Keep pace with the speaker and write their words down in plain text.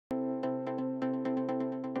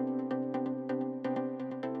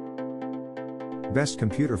Best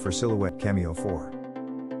Computer for Silhouette Cameo 4.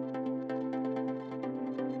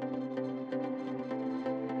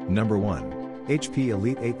 Number 1. HP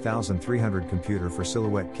Elite 8300 Computer for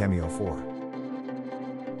Silhouette Cameo 4.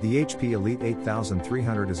 The HP Elite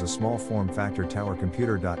 8300 is a small form factor tower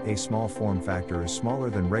computer. A small form factor is smaller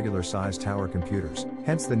than regular size tower computers,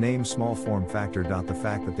 hence the name small form factor. The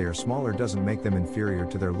fact that they are smaller doesn't make them inferior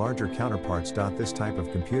to their larger counterparts. This type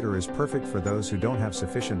of computer is perfect for those who don't have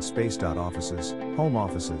sufficient space. Offices, home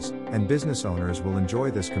offices, and business owners will enjoy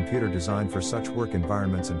this computer designed for such work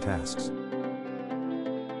environments and tasks.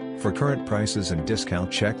 For current prices and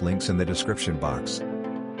discount, check links in the description box.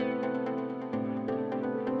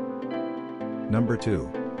 Number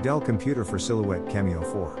 2. Dell Computer for Silhouette Cameo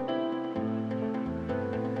 4.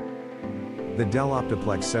 The Dell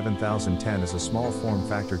Optiplex 7010 is a small form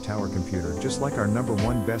factor tower computer just like our number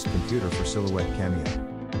 1 best computer for Silhouette Cameo.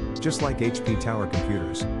 Just like HP tower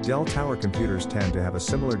computers, Dell tower computers tend to have a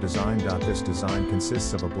similar design. This design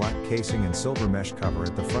consists of a black casing and silver mesh cover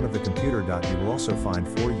at the front of the computer. You will also find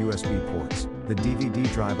 4 USB ports, the DVD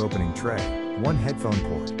drive opening tray, 1 headphone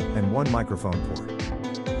port, and 1 microphone port.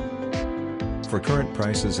 For current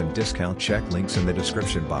prices and discount, check links in the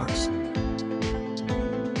description box.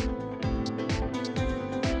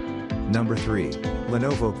 Number 3.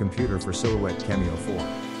 Lenovo Computer for Silhouette Cameo 4.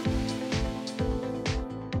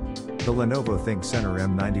 The Lenovo ThinkCentre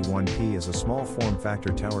M91P is a small form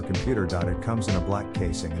factor tower computer. It comes in a black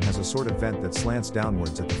casing and has a sort of vent that slants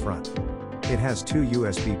downwards at the front. It has 2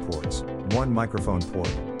 USB ports, 1 microphone port,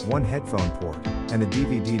 1 headphone port, and a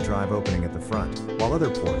DVD drive opening at the front, while other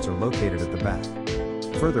ports are located at the back.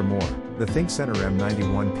 Furthermore, the ThinkCentre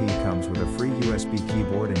M91P comes with a free USB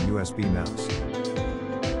keyboard and USB mouse.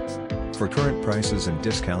 For current prices and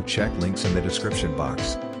discount, check links in the description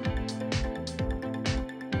box.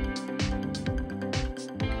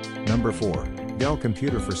 Number 4. Dell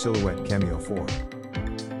Computer for Silhouette Cameo 4.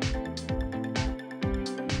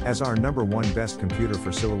 As our number 1 best computer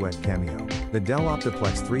for Silhouette Cameo, the Dell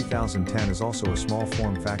Optiplex 3010 is also a small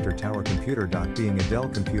form factor tower computer. Being a Dell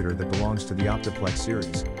computer that belongs to the Optiplex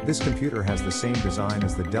series, this computer has the same design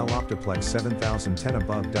as the Dell Optiplex 7010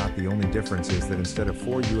 above. The only difference is that instead of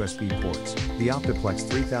 4 USB ports, the Optiplex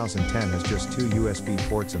 3010 has just 2 USB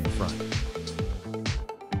ports in the front.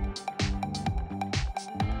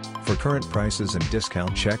 For current prices and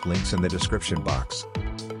discount, check links in the description box.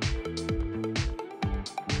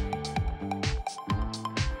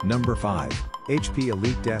 Number 5. HP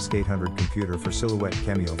Elite Desk 800 Computer for Silhouette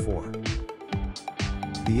Cameo 4.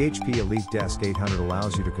 The HP Elite Desk 800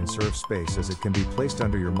 allows you to conserve space as it can be placed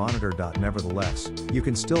under your monitor. Nevertheless, you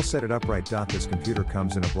can still set it upright. This computer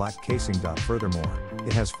comes in a black casing. Furthermore,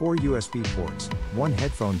 it has 4 USB ports, 1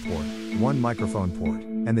 headphone port, 1 microphone port,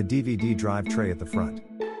 and the DVD drive tray at the front.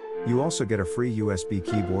 You also get a free USB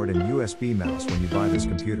keyboard and USB mouse when you buy this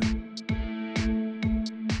computer.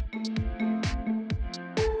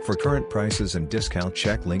 For current prices and discount,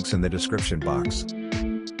 check links in the description box.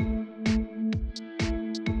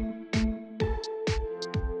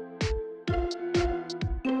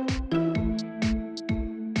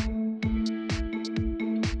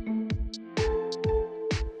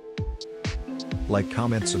 Like,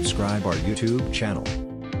 comment, subscribe our YouTube channel.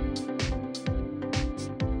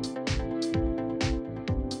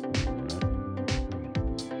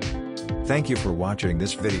 Thank you for watching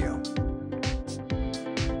this video.